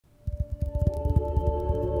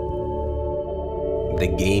The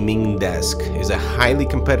gaming desk is a highly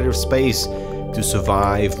competitive space. To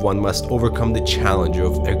survive, one must overcome the challenge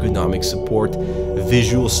of ergonomic support,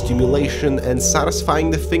 visual stimulation, and satisfying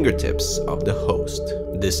the fingertips of the host.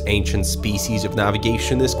 This ancient species of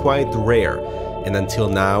navigation is quite rare, and until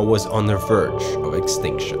now was on the verge of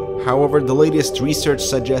extinction. However, the latest research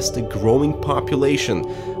suggests a growing population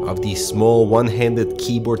of these small one-handed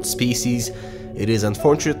keyboard species. It is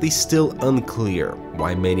unfortunately still unclear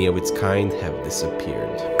why many of its kind have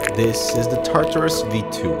disappeared. This is the Tartarus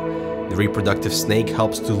V2. The reproductive snake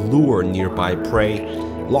helps to lure nearby prey,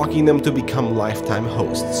 locking them to become lifetime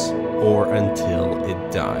hosts, or until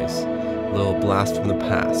it dies. Little blast from the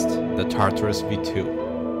past, the Tartarus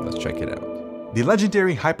V2. Let's check it out. The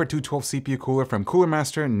legendary Hyper 212 CPU cooler from Cooler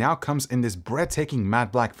Master now comes in this breathtaking matte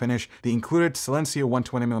black finish. The included Silencio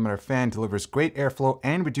 120mm fan delivers great airflow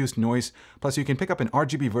and reduced noise, plus you can pick up an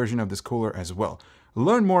RGB version of this cooler as well.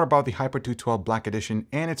 Learn more about the Hyper 212 Black Edition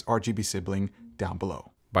and its RGB sibling down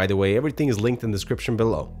below. By the way, everything is linked in the description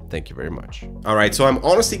below. Thank you very much. Alright, so I'm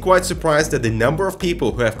honestly quite surprised at the number of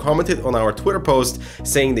people who have commented on our Twitter post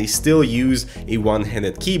saying they still use a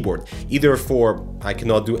one-handed keyboard, either for I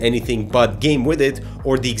cannot do anything but game with it,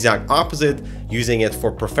 or the exact opposite, using it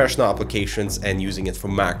for professional applications and using it for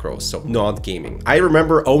macros, so not gaming. I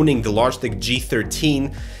remember owning the Logitech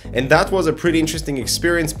G13, and that was a pretty interesting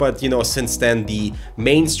experience, but you know, since then the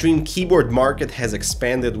mainstream keyboard market has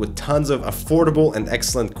expanded with tons of affordable and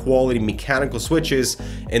excellent quality mechanical switches,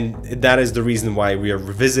 and that is the reason why we are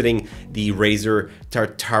revisiting the Razer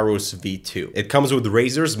Tartarus V2. It comes with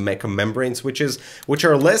Razer's mecha-membrane switches, which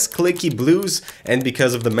are less clicky blues, and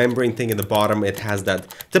because of the membrane thing at the bottom, it has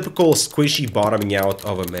that typical squishy bottoming out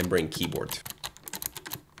of a membrane keyboard.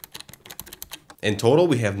 In total,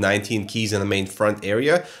 we have 19 keys in the main front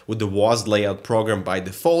area with the WASD layout program by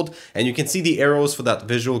default, and you can see the arrows for that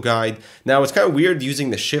visual guide. Now, it's kind of weird using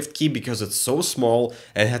the shift key because it's so small,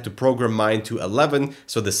 and I had to program mine to 11,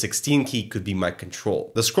 so the 16 key could be my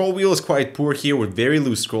control. The scroll wheel is quite poor here with very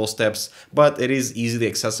loose scroll steps, but it is easily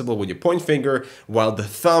accessible with your point finger, while the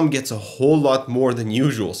thumb gets a whole lot more than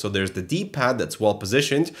usual. So there's the D-pad that's well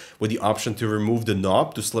positioned with the option to remove the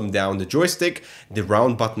knob to slim down the joystick, the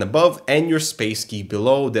round button above, and your space key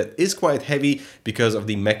below that is quite heavy because of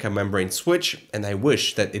the mecha-membrane switch, and I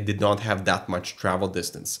wish that it did not have that much travel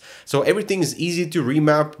distance. So everything is easy to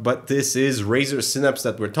remap, but this is Razer Synapse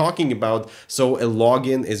that we're talking about, so a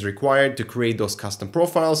login is required to create those custom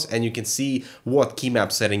profiles, and you can see what key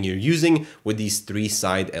map setting you're using with these 3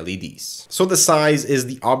 side LEDs. So the size is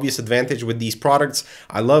the obvious advantage with these products.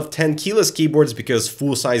 I love 10 keyless keyboards because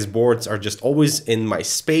full-size boards are just always in my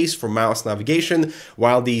space for mouse navigation,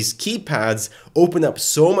 while these keypads open up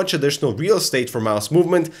so much additional real estate for mouse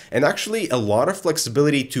movement and actually a lot of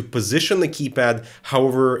flexibility to position the keypad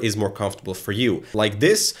however is more comfortable for you. Like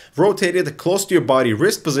this, rotated close to your body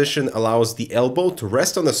wrist position allows the elbow to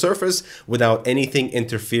rest on the surface without anything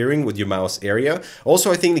interfering with your mouse area.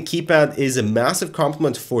 Also, I think the keypad is a massive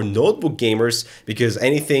complement for notebook gamers because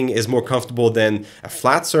anything is more comfortable than a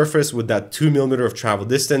flat surface with that 2mm of travel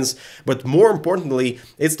distance. But more importantly,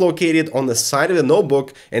 it's located on the side of the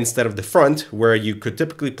notebook instead of the front, where you could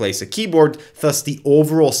typically place a keyboard, thus the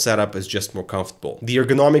overall setup is just more comfortable. The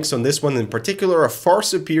ergonomics on this one in particular are far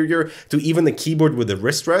superior to even the keyboard with a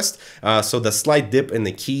wrist rest, so the slight dip in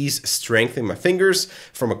the keys strengthen my fingers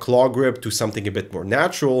from a claw grip to something a bit more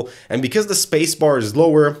natural, and because the spacebar is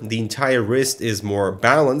lower, the entire wrist is more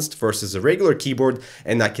balanced versus a regular keyboard,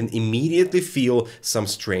 and I can immediately feel some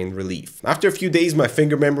strain relief. After a few days, my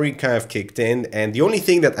finger memory kind of kicked in, and the only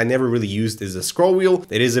thing that I never really used is the scroll wheel.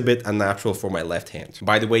 It is a bit unnatural for my left hand.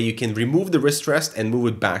 By the way, you can remove the wrist rest and move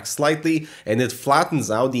it back slightly, and it flattens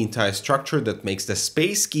out the entire structure that makes the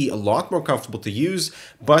space key a lot more comfortable to use,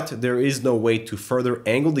 but there is no way to further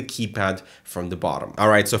angle the keypad from the bottom.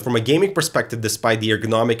 Alright, so from a gaming perspective, despite the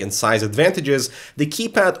ergonomic and size advantages, the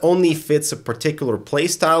keypad only fits a particular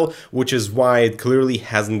playstyle, which is why it clearly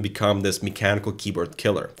hasn't become this mechanical keyboard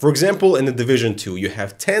killer. For example, in the Division 2, you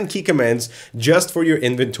have 10 key commands just for your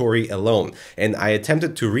inventory alone, and I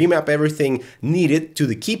attempted to remap everything needed to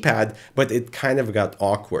the keypad, but it kind of got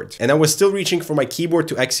awkward. And I was still reaching for my keyboard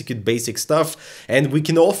to execute basic stuff, and we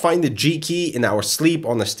can all find the G key in our sleep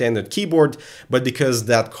on a standard keyboard, but because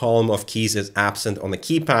that column of keys is absent on the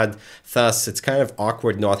keypad, thus it's kind of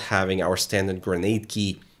awkward not having our standard grenade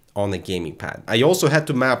key on a gaming pad. I also had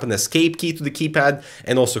to map an escape key to the keypad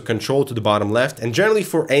and also control to the bottom left. And generally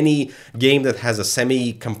for any game that has a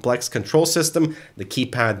semi-complex control system, the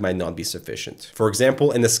keypad might not be sufficient. For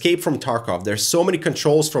example, in Escape from Tarkov, there's so many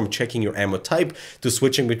controls from checking your ammo type to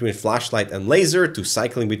switching between flashlight and laser to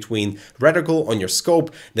cycling between reticle on your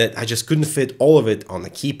scope that I just couldn't fit all of it on the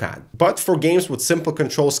keypad. But for games with simple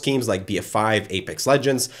control schemes like BF5, Apex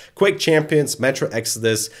Legends, Quake Champions, Metro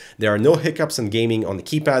Exodus, there are no hiccups in gaming on the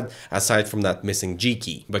keypad aside from that missing G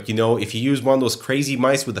key. But you know, if you use one of those crazy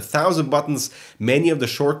mice with 1,000 buttons, many of the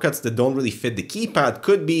shortcuts that don't really fit the keypad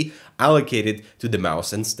could be allocated to the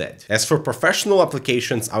mouse instead. As for professional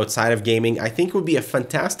applications outside of gaming, I think it would be a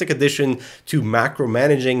fantastic addition to macro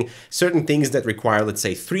managing certain things that require, let's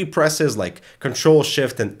say, 3 presses like Control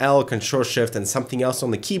Shift and L, Control Shift and something else on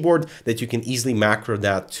the keyboard that you can easily macro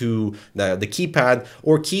that to the keypad,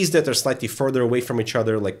 or keys that are slightly further away from each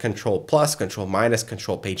other like Control Plus, Control Minus,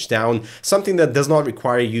 Control Page Down, something that does not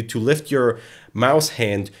require you to lift your mouse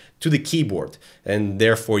hand to the keyboard, and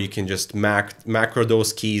therefore you can just macro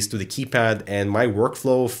those keys to the keypad. And my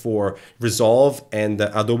workflow for Resolve and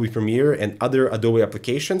Adobe Premiere and other Adobe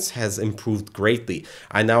applications has improved greatly.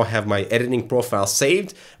 I now have my editing profile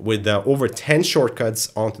saved with over 10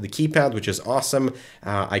 shortcuts onto the keypad, which is awesome.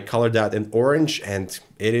 I colored that in orange and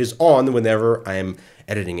it is on whenever I am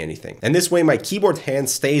editing anything. And this way my keyboard hand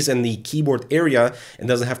stays in the keyboard area and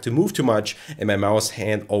doesn't have to move too much, and my mouse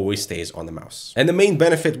hand always stays on the mouse. And the main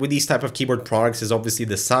benefit with these type of keyboard products is obviously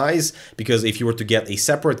the size, because if you were to get a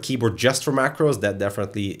separate keyboard just for macros, that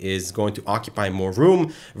definitely is going to occupy more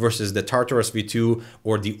room versus the Tartarus V2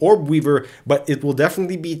 or the Orb Weaver, but it will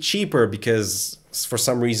definitely be cheaper because for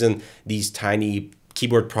some reason these tiny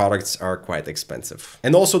keyboard products are quite expensive.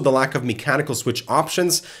 And also the lack of mechanical switch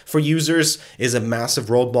options for users is a massive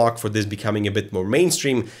roadblock for this becoming a bit more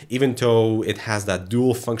mainstream, even though it has that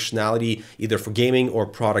dual functionality either for gaming or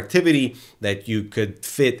productivity that you could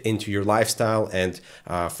fit into your lifestyle and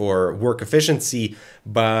for work efficiency.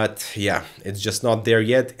 But yeah, it's just not there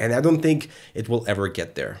yet, and I don't think it will ever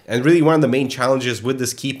get there. And really one of the main challenges with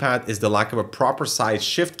this keypad is the lack of a proper size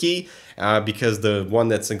shift key, because the one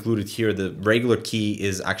that's included here, the regular key,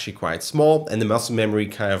 is actually quite small, and the muscle memory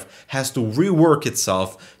kind of has to rework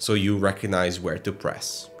itself so you recognize where to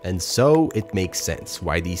press. And so it makes sense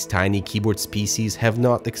why these tiny keyboard species have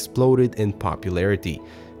not exploded in popularity.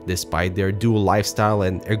 Despite their dual lifestyle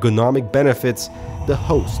and ergonomic benefits, the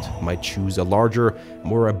host might choose a larger,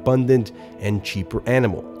 more abundant, and cheaper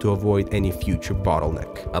animal to avoid any future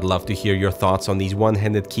bottleneck. I'd love to hear your thoughts on these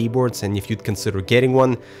one-handed keyboards, and if you'd consider getting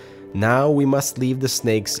one. Now we must leave the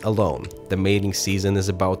snakes alone. The mating season is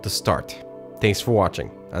about to start. Thanks for watching.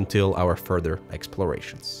 Until our further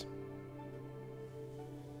explorations.